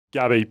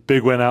Gabby,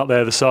 big win out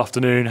there this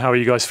afternoon. How are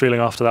you guys feeling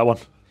after that one?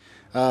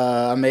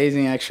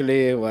 Amazing,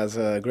 actually. It was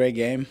a great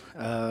game.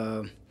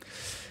 The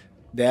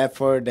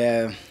effort,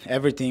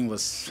 everything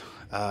was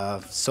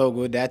so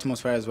good. The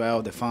atmosphere as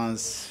well, the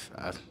fans.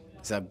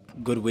 It's a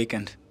good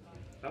weekend.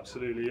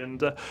 Absolutely,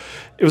 and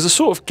it was a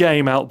sort of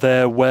game out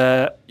there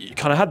where you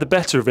kind of had the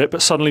better of it,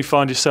 but suddenly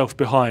find yourself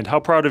behind. How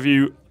proud of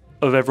you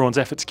of everyone's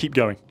effort to keep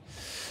going?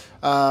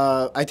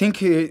 I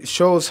think it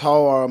shows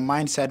how our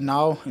mindset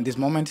now in this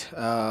moment.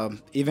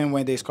 Even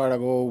when they scored a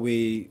goal,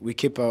 we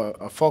keep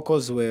a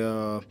focus with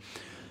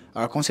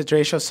our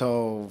concentration.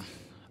 So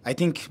I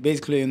think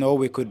basically,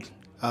 we could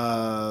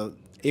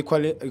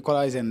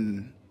equalize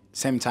and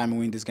same time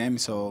win this game.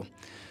 So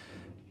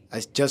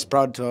I'm just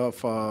proud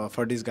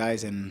for these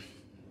guys, and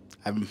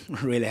I'm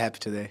really happy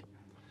today.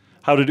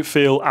 How did it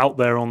feel out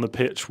there on the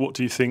pitch? What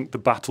do you think the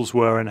battles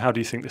were, and how do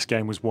you think this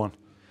game was won?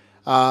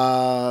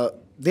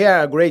 They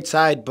are a great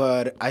side,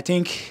 but I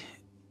think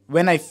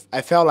when I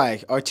felt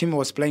like our team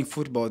was playing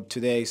football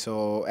today,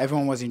 so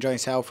everyone was enjoying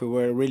itself. We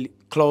were really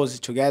close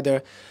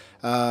together.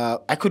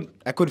 I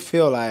could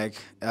feel like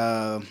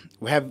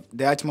we have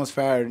the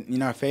atmosphere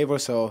in our favor,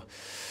 so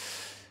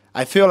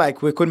I feel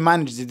like we could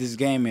manage this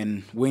game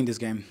and win this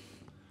game.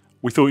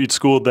 We thought you'd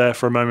scored there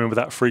for a moment with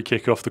that free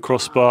kick off the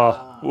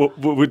crossbar.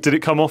 Did it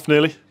come off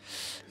nearly?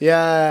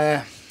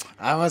 Yeah,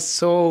 I was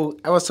so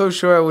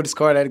sure I would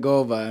score that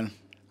goal, but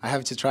I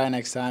have to try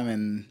next time,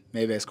 and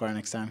maybe I score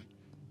next time.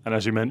 And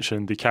as you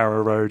mentioned, the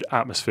Carrow Road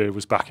atmosphere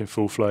was back in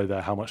full flow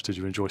there. How much did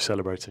you enjoy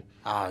celebrating?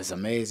 It's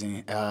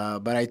amazing.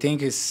 But I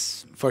think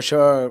it's for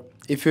sure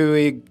if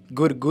you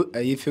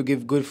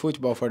give good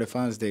football for the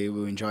fans, they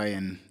will enjoy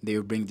and they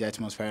will bring the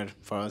atmosphere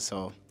for us.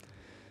 So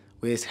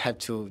we just have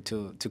to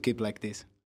keep like this.